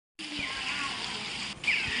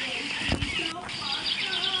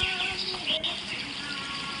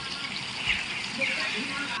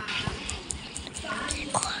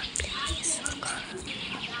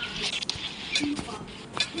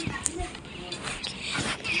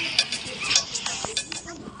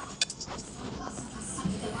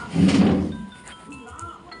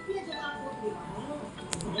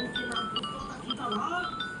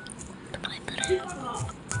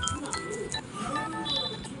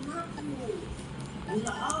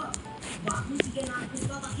Why?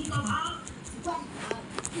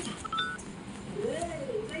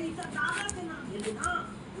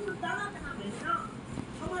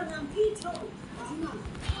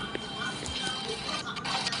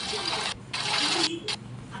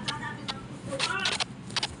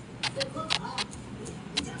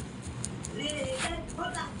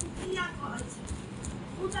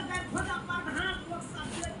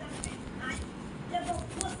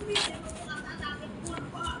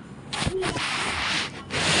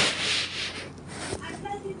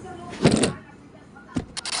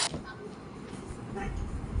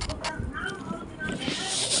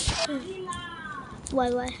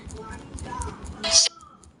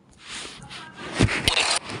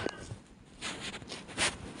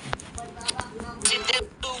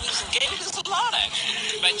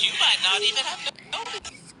 But you might not even have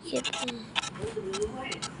noticed.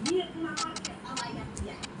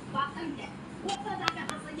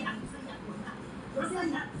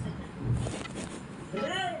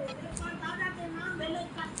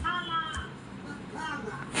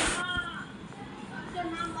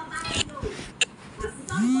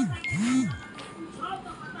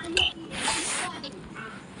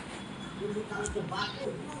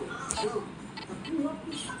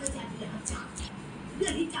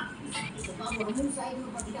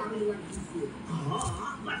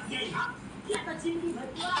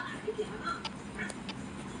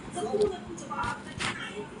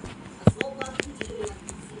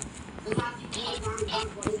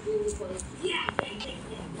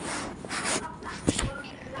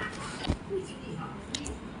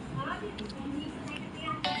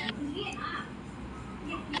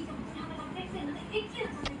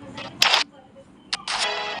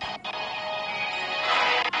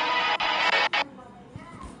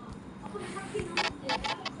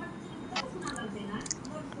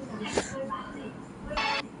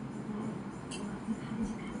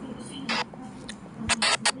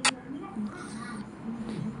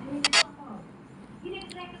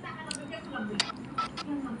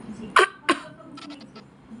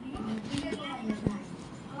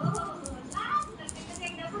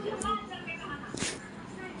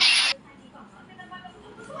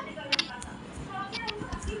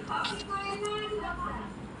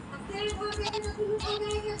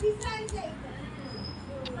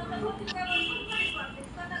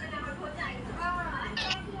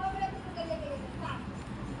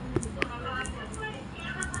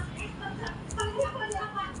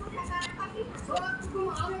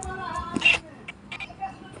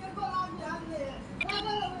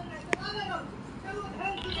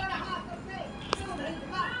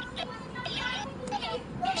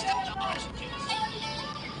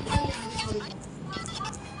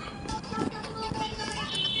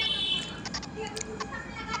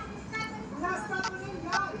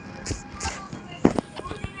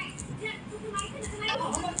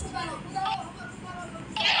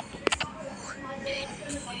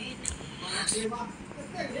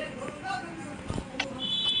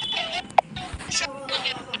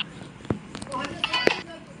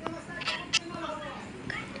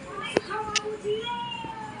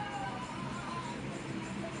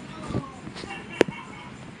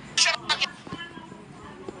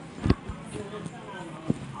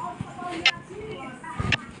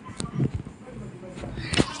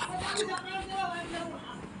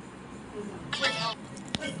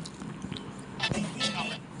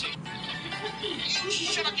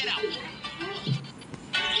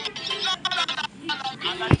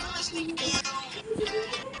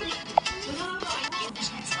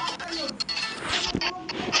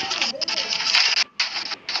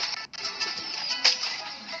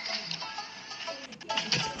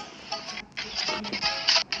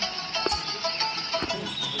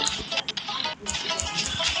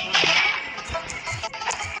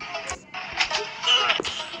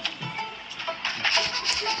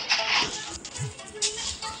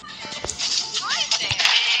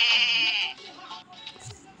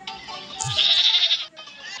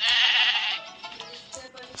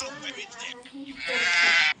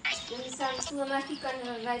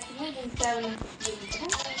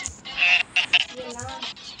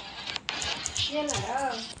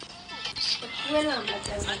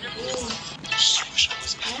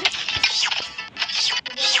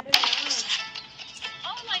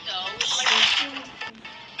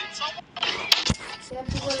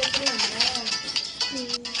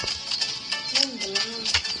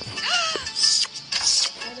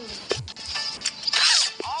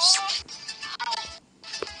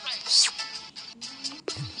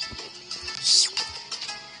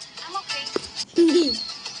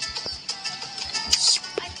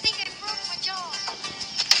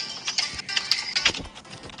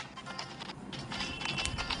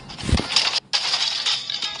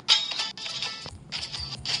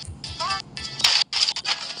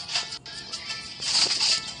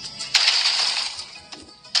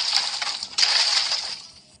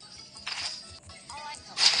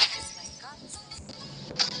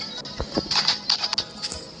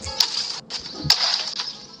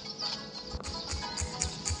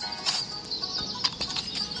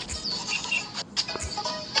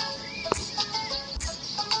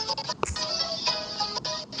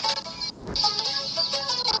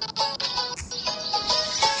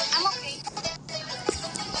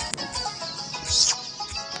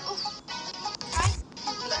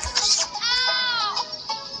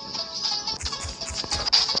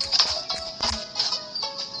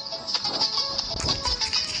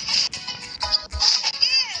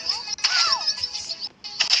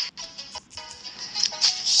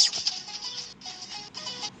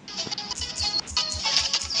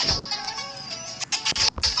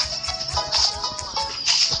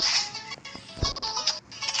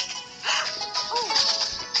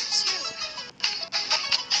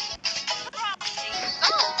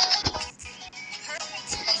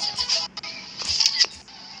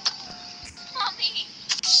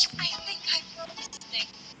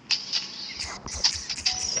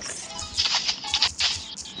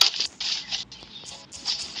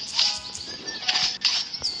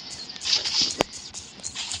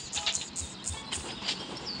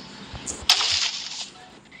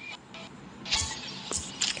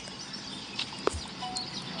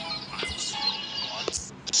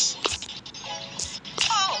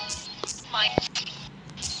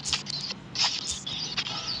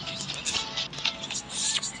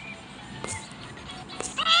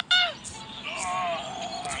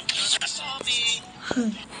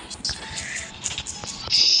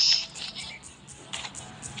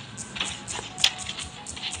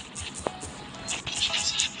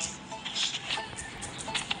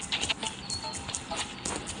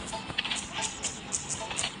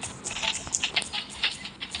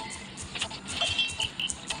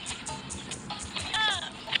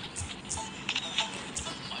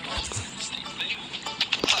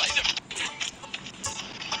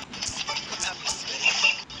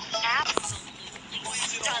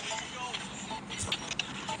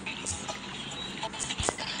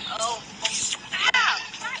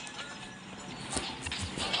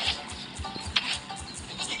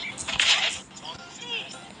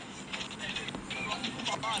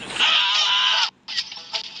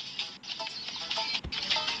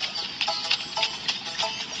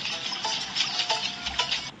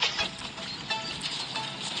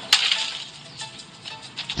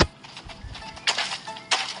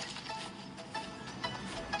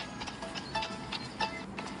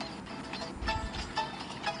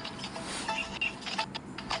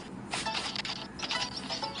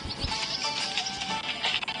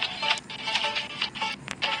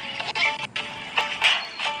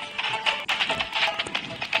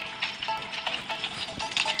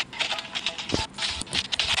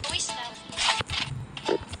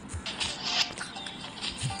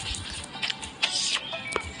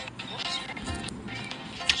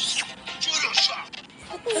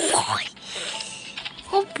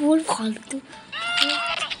 बोल फालतू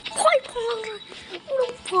कोई भाग रहा है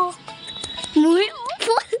मुझे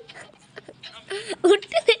उठ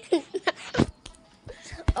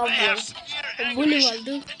अब बोल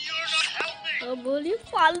फालतू अब बोली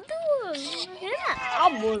फालतू है ना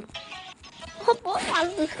अब बोल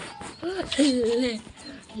फालतू ले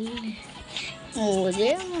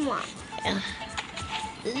मुझे मारा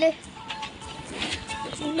ले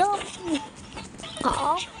लो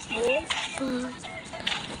आप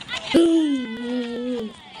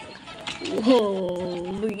हो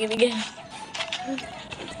बिगिन गया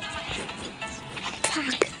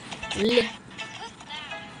ले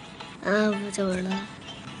अब छोड़ा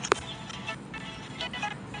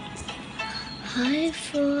हाय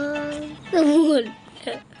बोल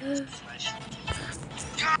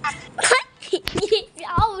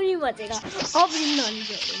अब नहीं बचेगा अब नहीं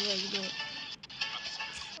जाएगा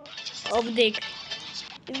अब देख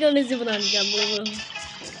इसको से बनाने क्या बोल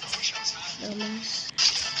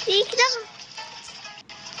ठीक ना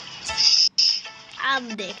अब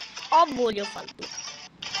देख अब बोलो फालतू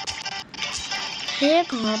है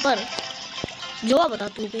कहाँ पर जो बता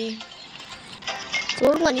तू पे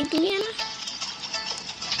छोड़ूंगा नहीं तू नहीं है ना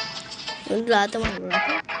रात मार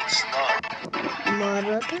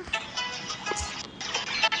रहा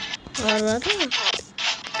था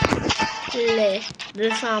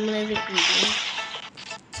ले सामने से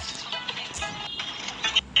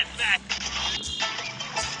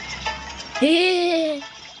ये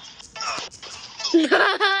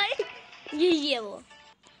वो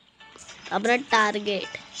अपना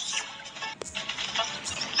टारगेट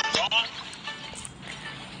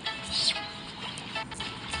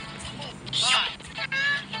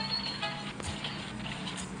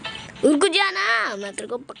उनको जाना मैं तेरे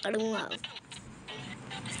को पकड़ूंगा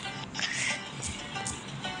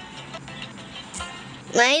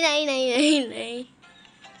नहीं नहीं नहीं नहीं नहीं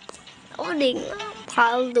और देखना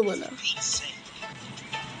फालतू बोला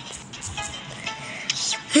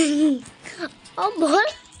अब बोल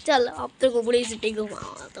चल अब तेरे को बड़ी सिटी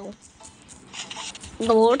घुमाता हूँ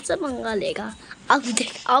गोट से पंगा लेगा अब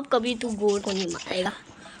देख अब कभी तू गोट को नहीं मारेगा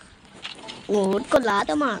गोट को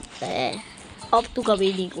लात मारता है अब तू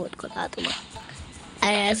कभी नहीं गोट को लात मार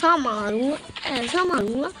ऐसा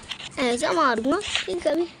मारूंगा कि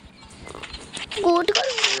कभी गोट को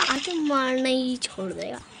लात मारना ही छोड़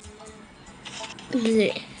देगा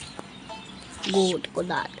ले गोट को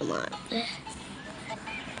लात मारते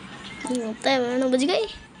होता है मैंने बुझ गई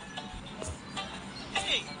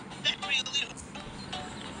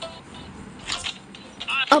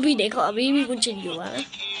अभी देखो अभी भी कुछ नहीं हुआ है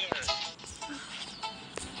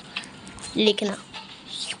लिखना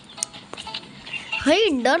भाई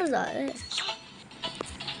डर रहा है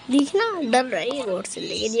दिखना डर रही है रोड से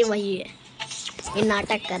लेकिन ये वही है ये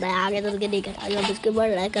नाटक कर रहा है आगे तो देख रहा है जब उसके बढ़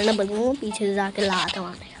रहा है करना बदलूंगा पीछे से जाके लाता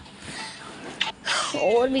मारेगा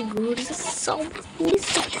और भी घूर से सब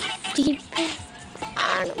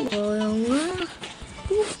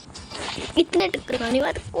इतने टक्कर खाने के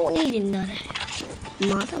बाद कौन ही जिंदा रहे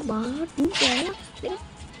माता बाहर नहीं आएगा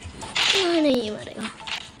लेकिन नहीं मरेगा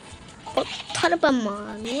पत्थर पर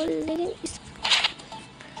मारो लेकिन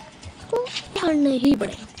इसको मारना ही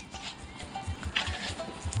पड़ेगा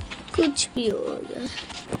कुछ भी हो जाए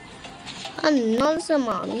अन्ना से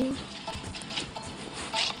मारूंगा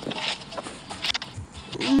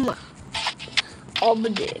अब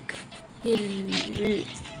देख ले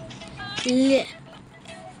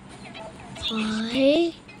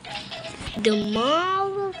भाई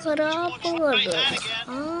दिमाग खराब कर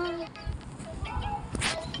रखा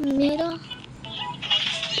मेरा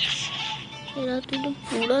तो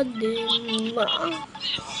पूरा दिमाग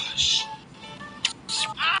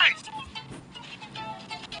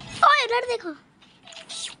ओए इधर देखो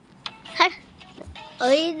हट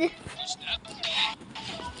ओए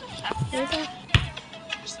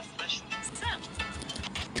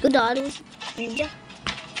तो दारू जा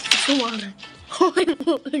तू मार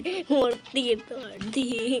मोड़ती है तो हड्डी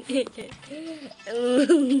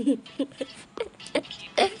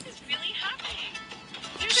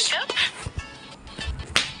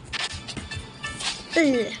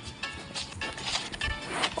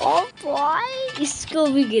ओ भाई इसको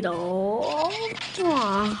भी गिराओ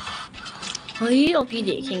भाई अभी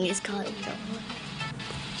देखेंगे इसका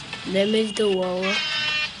डैमेज तो हुआ होगा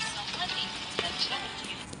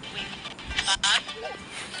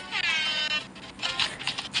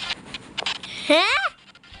हैं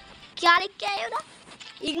क्या लिख के आए उधर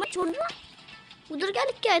एक मिनट छोड़ दो उधर क्या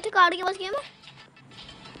लिख के आए थे कार्ड के पास क्या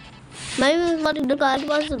मैं उधर कार्ड के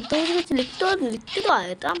पास सकता हूँ कुछ लिखते तो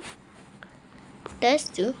आया था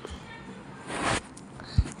टेस्ट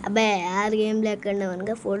अबे यार गेम ब्लैक करने बन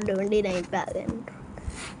गया 429 पे आ गए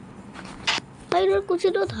भाई। इधर कुछ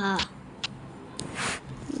तो था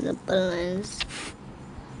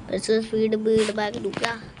वैसे फीड बीट बैक दूँ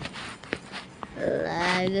क्या?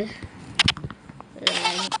 Lag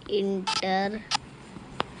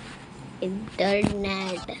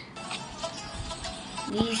internet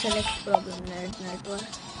we select problem network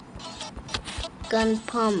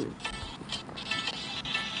confirm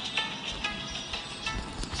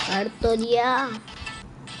कर तो दिया।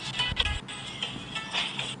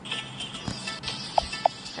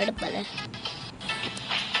 हट पहले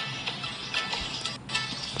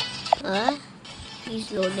प्लीज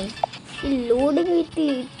लोडिंग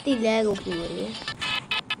इतनी लैग होती है।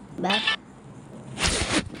 Back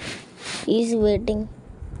is waiting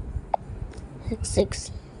 6